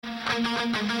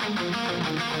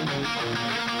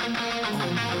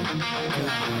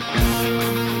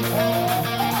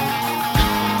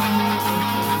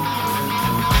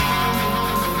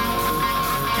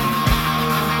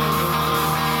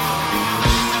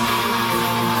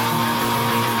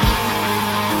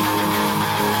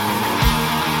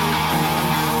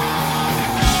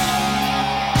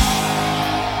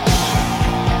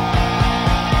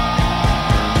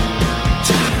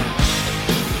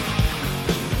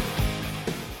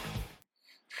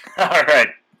All right.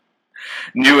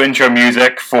 New intro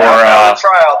music for.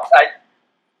 Trial.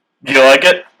 Do you like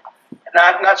it?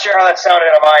 Not sure how that sounded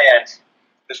on my end,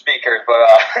 the speakers, but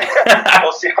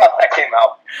we'll see how that came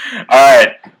out. All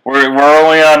right. We're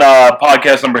only on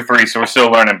podcast number 3, so we're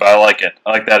still learning, but I like it.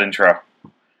 I like that intro.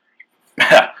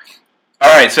 All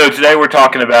right. So today we're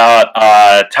talking about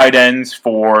tight ends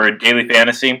for daily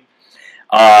fantasy.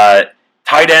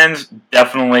 Tight ends,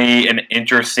 definitely an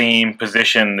interesting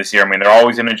position this year. I mean, they're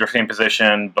always an interesting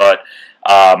position, but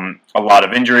a lot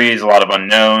of injuries, a lot of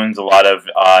unknowns, a lot of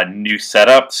new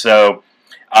setups. So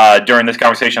during this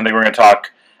conversation, I think we're going to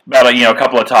talk about a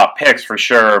couple of top picks for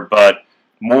sure, but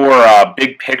more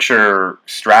big picture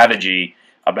strategy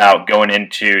about going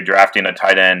into drafting a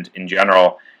tight end in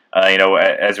general.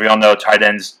 As we all know, tight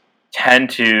ends tend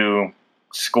to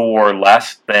score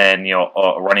less than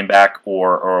a running back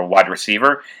or a wide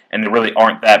receiver, and there really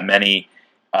aren't that many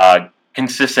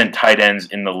consistent tight ends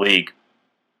in the league.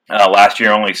 Last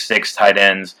year, only 6 tight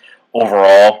ends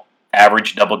overall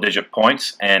averaged double-digit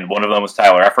points, and one of them was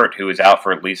Tyler Eifert, who is out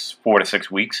for at least 4 to 6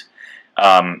 weeks.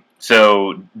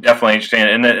 So definitely interesting.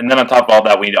 And then on top of all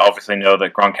that, we obviously know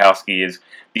that Gronkowski is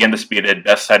the undisputed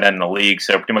best tight end in the league.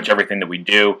 So pretty much everything that we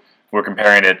do, we're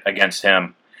comparing it against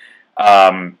him.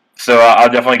 So I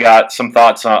definitely got some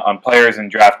thoughts on players and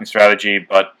drafting strategy,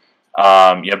 but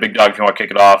Big Dog, if you want to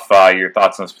kick it off, your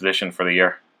thoughts on this position for the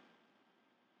year.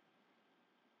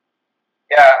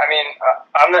 Yeah, I mean,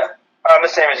 I'm the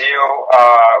same as you.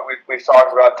 We've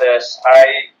talked about this.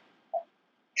 I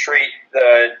treat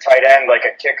the tight end like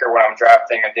a kicker when I'm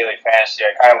drafting a daily fantasy.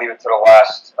 I kind of leave it to the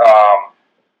last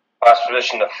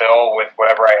position to fill with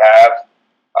whatever I have.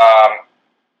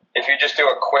 If you just do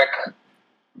a quick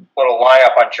little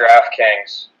lineup on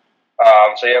DraftKings.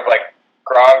 So you have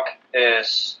Gronk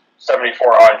is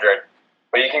 7,400,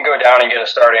 but you can go down and get a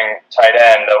starting tight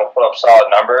end that'll put up solid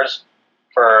numbers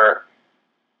for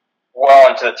well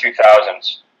into the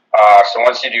 2000s. So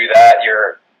once you do that,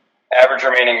 your average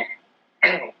remaining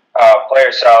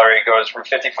player salary goes from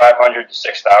 5,500 to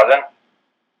 6,000.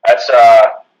 That's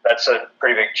a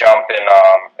pretty big jump in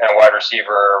a wide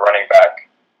receiver or running back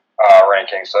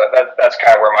ranking. So that's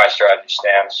kind of where my strategy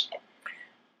stands.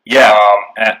 Yeah.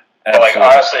 But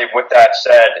honestly, with that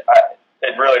said,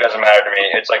 it really doesn't matter to me.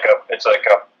 It's like a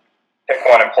pick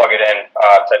one and plug it in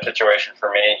type situation for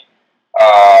me.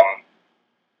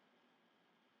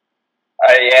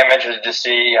 I am interested to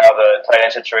see how the tight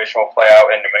end situation will play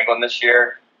out in New England this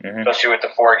year, especially with the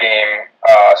 4-game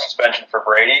suspension for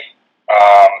Brady.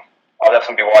 I'll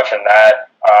definitely be watching that.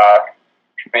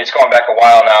 I mean, it's going back a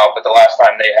while now, but the last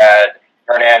time they had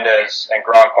Hernandez and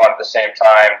Gronk on at the same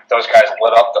time, those guys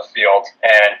lit up the field,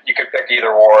 and you could pick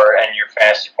either or, and your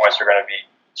fantasy points are going to be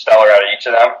stellar out of each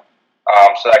of them.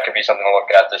 So that could be something to look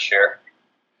at this year.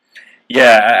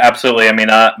 Yeah, absolutely. I mean,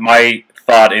 my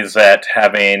thought is that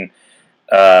having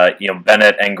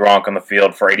Bennett and Gronk on the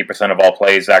field for 80% of all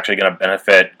plays is actually going to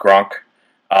benefit Gronk.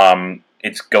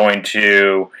 It's going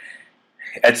to,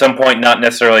 at some point, not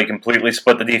necessarily completely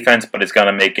split the defense, but it's going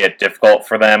to make it difficult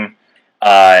for them.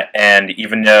 And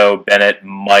even though Bennett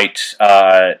might,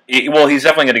 he's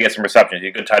definitely going to get some receptions. He's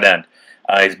a good tight end.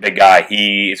 He's a big guy.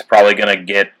 He is probably going to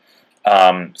get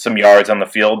some yards on the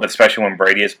field, but especially when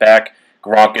Brady is back,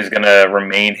 Gronk is going to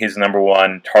remain his number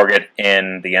one target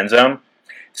in the end zone.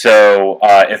 So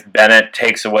if Bennett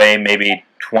takes away maybe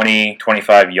 20,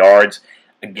 25 yards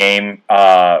a game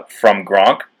from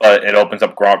Gronk, but it opens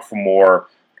up Gronk for more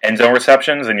end zone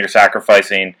receptions, and you're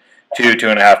sacrificing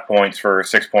 2.5 points for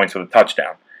 6 points with a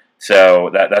touchdown.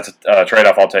 So that's a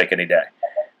trade-off I'll take any day.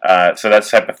 So that's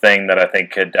the type of thing that I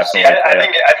think could definitely. I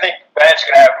think Bennett's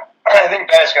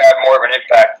gonna have more of an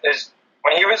impact. Is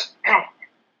when he was.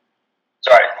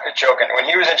 Sorry, joking. When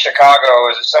he was in Chicago,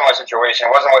 it was a similar situation.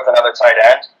 It wasn't with another tight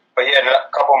end, but he had a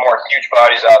couple more huge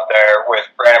bodies out there with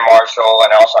Brandon Marshall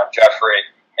and Alshon Jeffrey,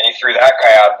 and he threw that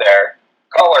guy out there.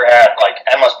 Cutler had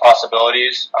endless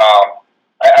possibilities.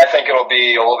 I think it'll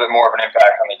be a little bit more of an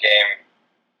impact on the game.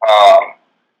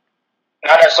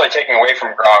 Not necessarily taking away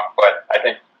from Gronk, but I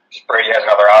think Brady has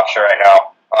another option right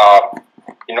now.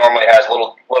 He normally has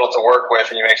little to work with,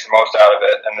 and he makes the most out of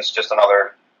it, and it's just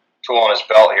another tool in his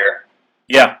belt here.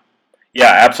 Yeah,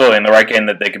 yeah, absolutely. In the right game,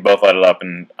 that they could both light it up,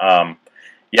 and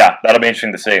yeah, that'll be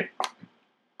interesting to see.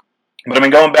 But I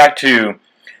mean, going back to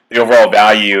the overall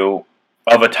value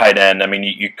of a tight end, I mean,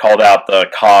 you called out the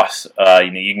cost.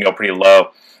 You can go pretty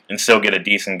low and still get a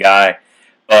decent guy.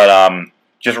 But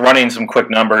just running some quick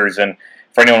numbers, and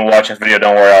for anyone watching this video,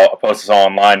 don't worry, I'll post this all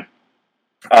online.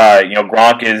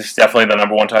 Gronk is definitely the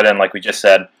number one tight end, like we just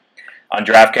said. On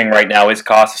DraftKings right now, his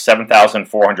cost is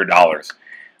 $7,400,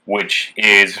 which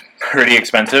is pretty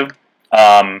expensive.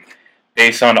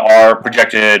 Based on our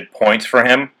projected points for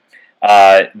him,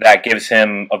 that gives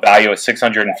him a value of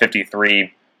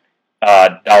 $653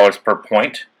 per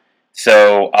point.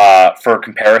 So, for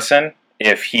comparison,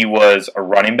 if he was a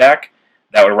running back,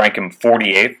 that would rank him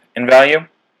 48th in value.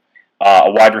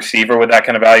 A wide receiver with that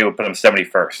kind of value would put him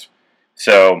 71st.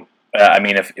 So, I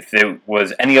mean, if it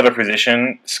was any other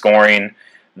position scoring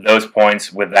those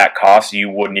points with that cost, you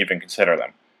wouldn't even consider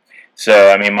them. So,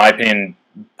 I mean, in my opinion,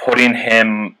 putting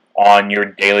him on your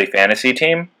daily fantasy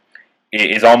team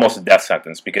is almost a death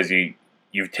sentence because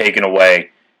you've taken away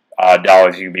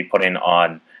dollars you could be putting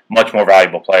on much more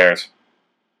valuable players.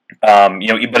 But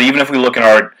even if we look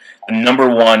at the number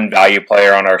one value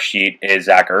player on our sheet is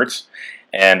Zach Ertz,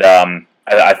 and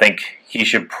I think he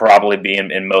should probably be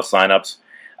in most lineups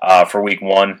for Week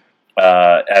 1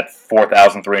 at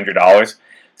 $4,300.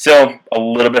 Still a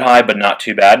little bit high, but not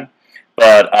too bad.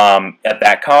 But at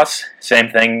that cost, same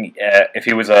thing. If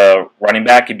he was a running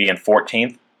back, he'd be in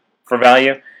 14th for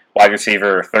value, wide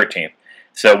receiver 13th.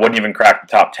 So wouldn't even crack the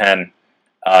top 10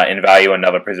 in value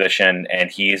another position, and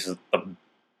he's the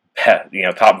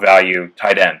top value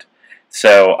tight end.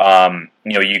 So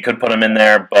you could put him in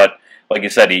there, but like you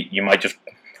said, you might just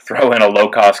throw in a low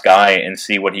cost guy and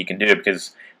see what he can do, because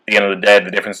at the end of the day,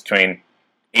 the difference between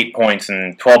 8 points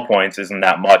and 12 points isn't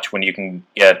that much when you can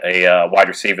get a wide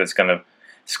receiver that's going to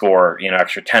score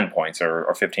extra 10 points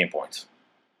or 15 points.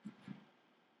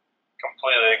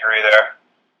 Completely agree there.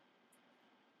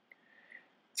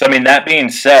 So, I mean, that being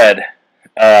said,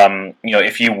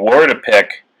 if you were to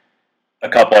pick a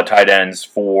couple of tight ends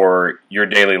for your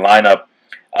daily lineup,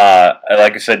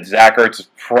 like I said, Zach Ertz is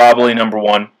probably number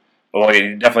one. Well,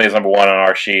 he definitely is number one on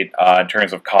our sheet in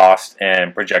terms of cost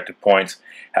and projected points.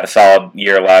 Had a solid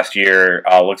year last year,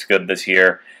 looks good this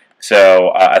year.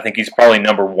 So I think he's probably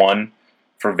number one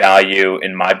for value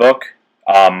in my book,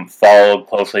 followed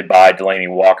closely by Delaney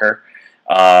Walker.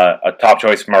 A top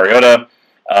choice for Mariota.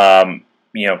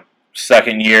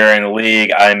 Second year in the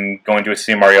league, I'm going to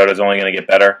assume Mariota is only going to get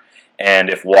better. And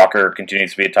if Walker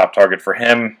continues to be a top target for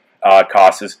him,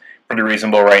 cost is pretty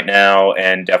reasonable right now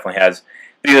and definitely has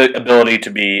the ability to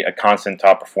be a constant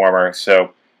top performer.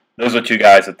 So those are two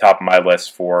guys at the top of my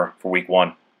list for Week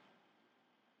 1.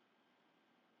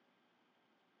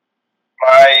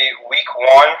 My Week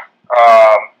 1,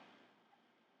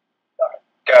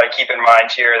 got to keep in mind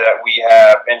here that we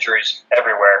have injuries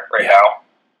everywhere right now.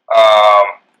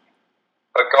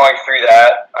 But going through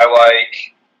that, I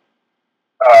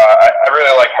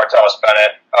really like Martellus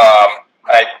Bennett.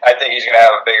 I think he's going to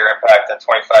have a bigger impact than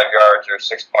 25 yards or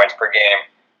 6 points per game,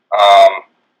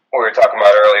 what we were talking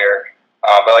about earlier.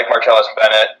 But I like Martellus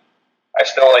Bennett. I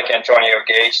still like Antonio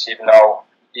Gates, even though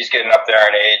he's getting up there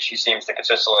in age. He seems to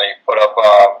consistently put up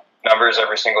numbers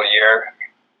every single year.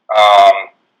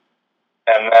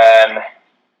 And then...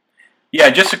 Yeah,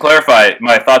 just to clarify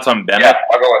my thoughts on Bennett. Yeah,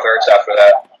 I'll go with Ertz after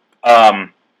that.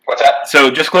 What's that?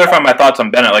 So just clarify my thoughts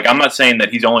on Bennett. Like, I'm not saying that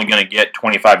he's only going to get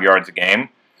 25 yards a game.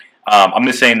 I'm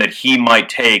just saying that he might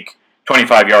take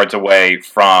 25 yards away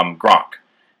from Gronk.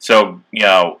 So,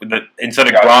 instead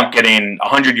of Gronk getting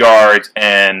 100 yards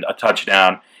and a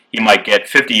touchdown, he might get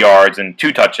 50 yards and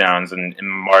 2 touchdowns, and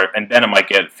Bennett might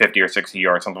get 50 or 60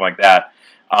 yards, something like that.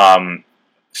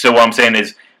 So what I'm saying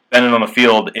is, Bennett on the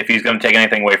field, if he's going to take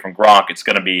anything away from Gronk, it's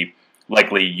going to be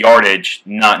likely yardage,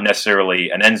 not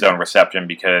necessarily an end zone reception,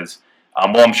 because,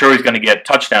 I'm sure he's going to get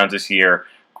touchdowns this year.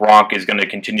 Gronk is going to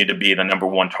continue to be the number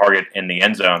one target in the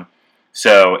end zone.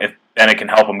 So if Bennett can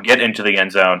help him get into the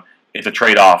end zone, it's a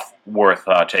trade-off worth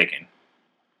taking.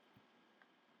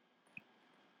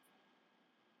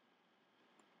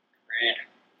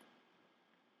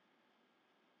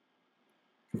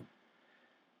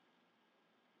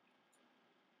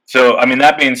 So, I mean,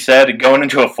 that being said, going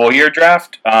into a full-year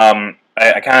draft, I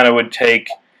kind of would take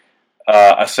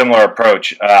a similar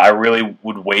approach. I really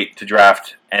would wait to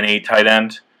draft any tight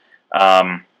end.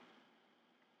 Gary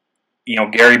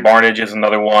Barnidge is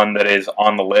another one that is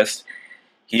on the list.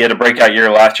 He had a breakout year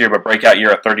last year, but breakout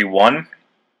year at 31.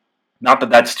 Not that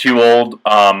that's too old,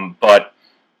 but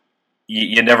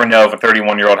you never know if a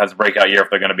 31-year-old has a breakout year if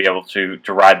they're going to be able to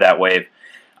ride that wave.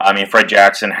 I mean, Fred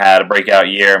Jackson had a breakout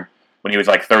year when he was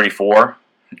like 34,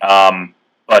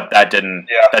 but that didn't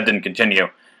continue.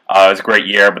 It was a great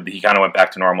year, but he kind of went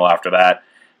back to normal after that.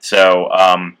 So,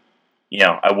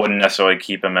 I wouldn't necessarily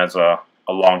keep him as a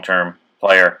long-term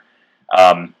player.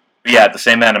 But yeah, at the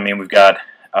same end, I mean, we've got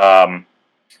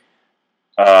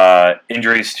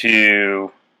injuries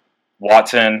to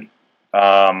Watson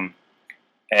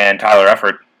and Tyler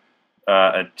Effort,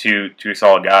 two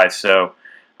solid guys. So,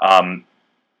 I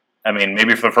mean,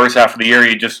 maybe for the first half of the year,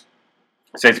 you just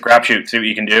say it's a crapshoot, see what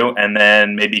you can do, and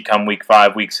then maybe come week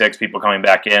 5, week 6, people coming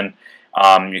back in,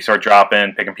 you start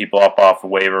dropping, picking people up off the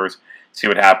waivers, see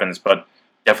what happens. But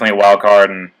definitely a wild card,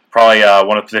 and probably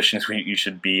one of the positions you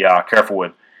should be careful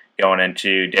with going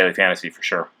into daily fantasy for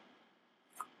sure.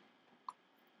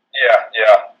 Yeah.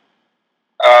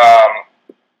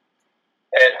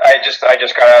 I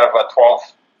just got out of a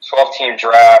 12 team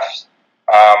draft.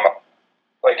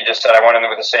 Like you just said, I went in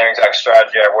with the same exact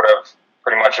strategy I would have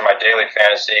pretty much in my daily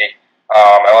fantasy.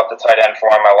 I left the tight end for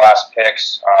one of my last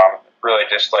picks. Really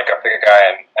just like I pick a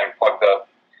guy and plug the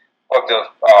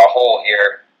hole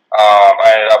here.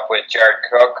 I ended up with Jared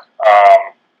Cook,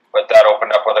 but that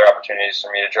opened up other opportunities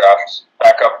for me to draft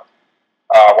backup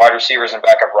wide receivers and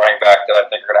backup running back that I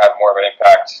think are going to have more of an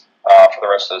impact for the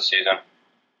rest of the season.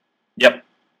 Yep.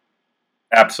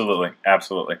 Absolutely.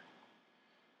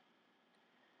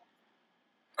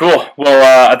 Cool.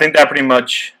 Well, I think that pretty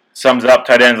much sums up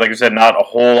tight ends. Like I said, not a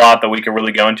whole lot that we could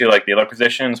really go into like the other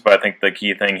positions, but I think the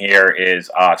key thing here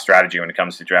is strategy when it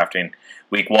comes to drafting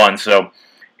week 1. So,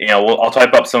 I'll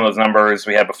type up some of those numbers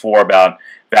we had before about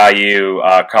value,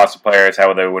 cost of players,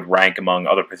 how they would rank among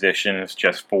other positions,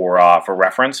 just for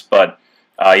reference. But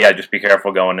just be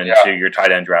careful going into your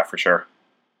tight end draft for sure.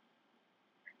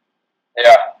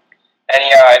 Yeah.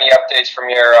 Any updates from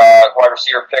your wide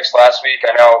receiver picks last week?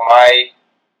 I know my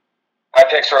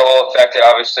picks were a little affected.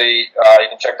 Obviously, you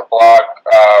can check the blog.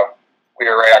 We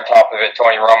were right on top of it.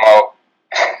 Tony Romo,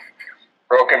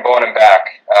 broken bone and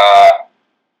back.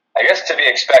 I guess to be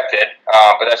expected,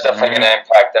 but that's definitely going to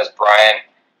impact Des Bryant.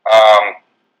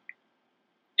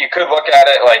 You could look at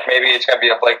it like maybe it's going to be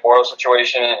a Blake Bortles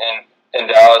situation in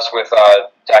Dallas with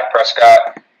Dak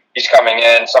Prescott. He's coming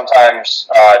in. Sometimes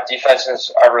defenses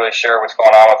aren't really sure what's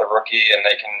going on with the rookie, and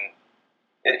they can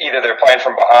either they're playing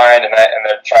from behind and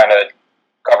they're trying to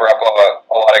cover up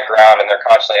a lot of ground, and they're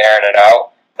constantly airing it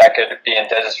out. That could be in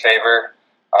Dez's favor.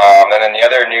 And then the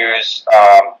other news,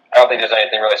 I don't think there's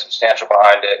anything really substantial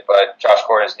behind it, but Josh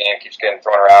Gordon's name keeps getting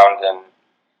thrown around, and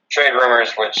trade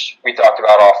rumors, which we talked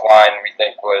about offline, we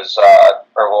think was,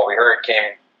 or what we heard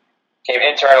came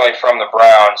internally from the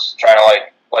Browns, trying to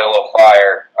light a little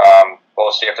fire.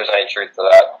 We'll see if there's any truth to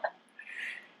that.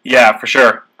 Yeah, for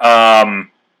sure. I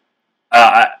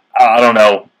don't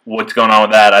know what's going on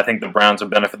with that. I think the Browns would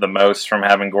benefit the most from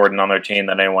having Gordon on their team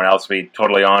than anyone else, to be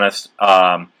totally honest.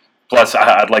 Plus,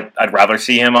 I'd rather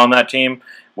see him on that team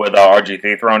with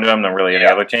RG3 thrown to him than really any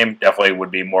other team. Definitely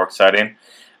would be more exciting.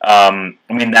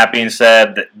 That being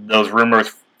said, those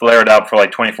rumors flared up for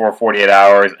like 24, 48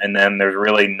 hours, and then there's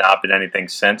really not been anything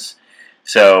since.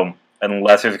 So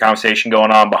unless there's a conversation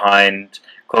going on behind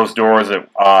closed doors that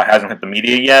hasn't hit the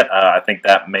media yet, I think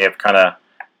that may have kind of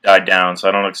died down. So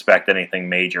I don't expect anything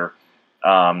major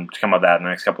to come of that in the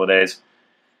next couple of days.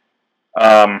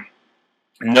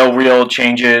 No real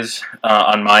changes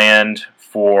on my end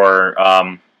for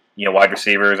wide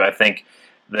receivers. I think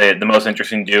the most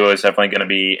interesting duo is definitely going to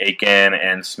be Aiken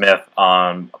and Smith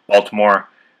on Baltimore,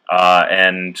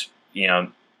 and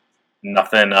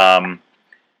nothing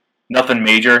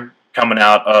major coming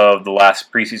out of the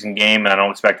last preseason game. I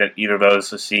don't expect that either of those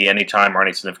to see any time or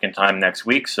any significant time next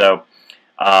week. So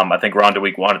I think we're on to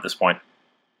week 1 at this point.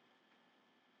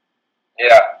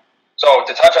 Yeah. So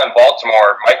to touch on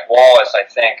Baltimore, Mike Wallace, I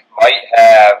think, might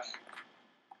have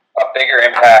a bigger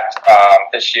impact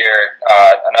this year,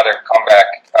 another comeback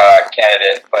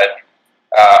candidate. But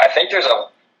I think there's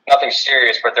nothing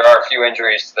serious, but there are a few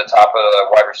injuries to the top of the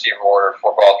wide receiver order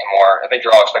for Baltimore. I think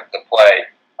they're all expected to play,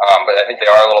 but I think they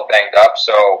are a little banged up.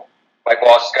 So Mike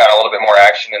Wallace has got a little bit more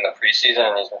action in the preseason,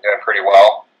 and he's been doing pretty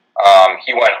well.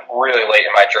 He went really late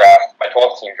in my draft, my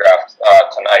 12-team draft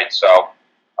tonight. So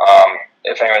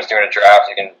if anyone's doing a draft,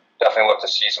 you can definitely look to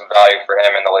see some value for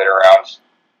him in the later rounds.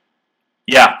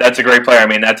 Yeah, that's a great player. I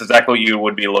mean, that's exactly what you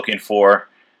would be looking for.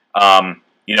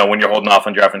 When you're holding off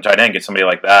on drafting tight end, get somebody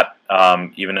like that.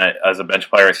 Even as a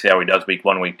bench player, see how he does week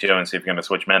 1, week 2, and see if you're going to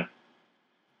switch him in.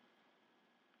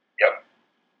 Yep.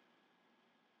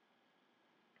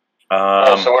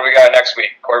 So what do we got next week?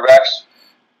 Quarterbacks?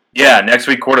 Yeah, next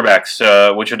week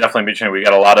quarterbacks, which will definitely be interesting. We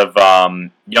got a lot of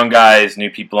young guys, new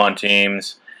people on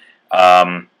teams.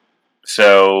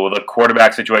 So the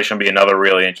quarterback situation will be another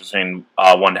really interesting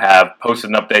one to have. Posted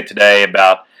an update today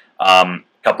about a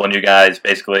couple of new guys.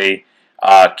 Basically,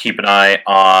 keep an eye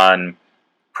on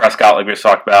Prescott, like we just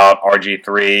talked about,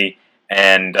 RG3,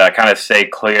 and kind of stay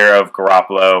clear of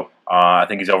Garoppolo. I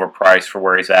think he's overpriced for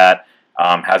where he's at.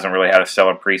 Hasn't really had a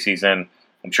stellar preseason.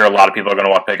 I'm sure a lot of people are going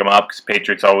to want to pick him up because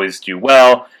Patriots always do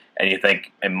well, and you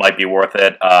think it might be worth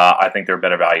it. I think they're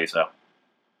better values, though.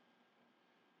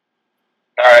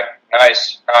 All right,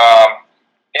 nice.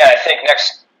 Yeah, I think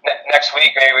next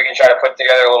week maybe we can try to put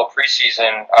together a little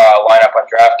preseason lineup on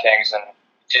DraftKings and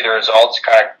see the results,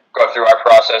 kind of go through our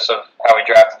process of how we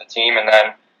drafted the team, and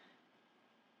then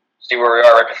see where we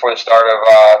are right before the start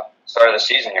of the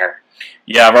season here.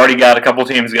 Yeah, I've already got a couple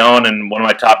teams going, and one of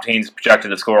my top teams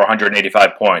projected to score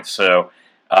 185 points. So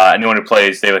anyone who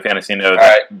plays daily fantasy knows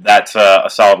that's a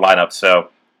solid lineup. So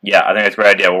yeah, I think that's a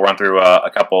great idea. We'll run through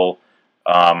a couple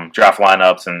draft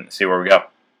lineups and see where we go.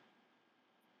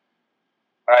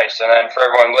 Nice. And then for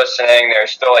everyone listening,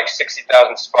 there's still like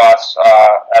 60,000 spots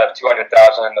out of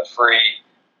 200,000 in the free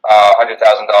 $100,000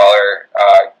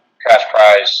 cash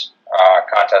prize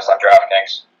contest on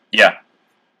DraftKings. Yeah,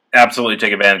 absolutely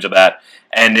take advantage of that.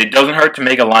 And it doesn't hurt to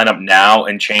make a lineup now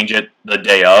and change it the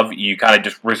day of. You kind of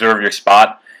just reserve your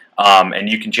spot, and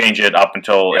you can change it up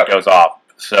until it goes off.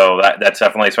 So that's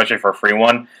definitely, especially for a free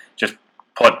one, just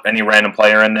put any random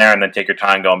player in there and then take your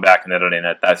time going back and editing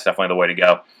it. That's definitely the way to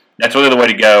go. That's really the way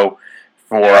to go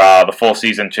for the full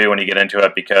season, too, when you get into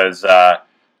it, because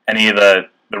any of the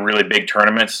really big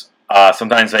tournaments,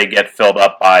 sometimes they get filled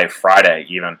up by Friday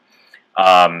even.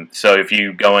 So if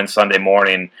you go in Sunday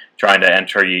morning trying to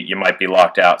enter, you might be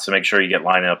locked out. So make sure you get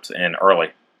lineups in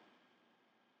early.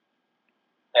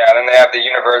 Yeah, and then they have the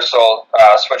universal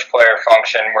switch player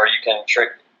function where you can if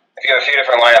you have a few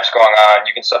different lineups going on,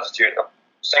 you can substitute a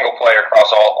single player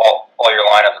across all your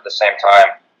lineups at the same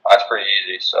time. That's pretty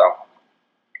easy, so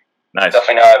nice.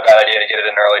 Definitely not a bad idea to get it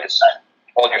in early to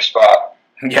hold your spot.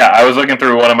 Yeah, I was looking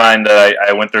through one of mine that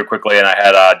I went through quickly, and I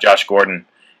had Josh Gordon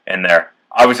in there.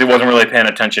 Obviously, wasn't really paying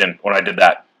attention when I did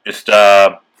that. Just put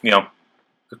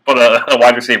a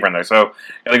wide receiver in there. So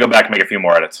got to go back and make a few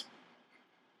more edits.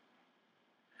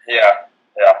 Yeah.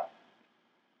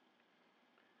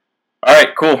 All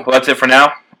right, cool. Well, that's it for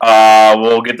now.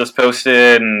 We'll get this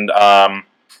posted and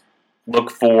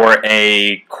look for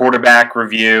a quarterback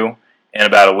review in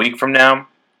about a week from now,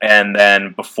 and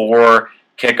then before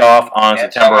kickoff on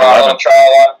September 11th.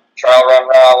 Trial run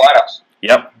lineups.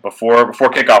 Yep, before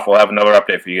kickoff, we'll have another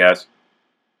update for you guys.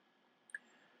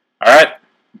 All right.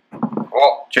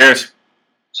 Cool. Cheers.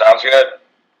 Sounds good.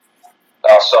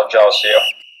 I'll sub jealous of you.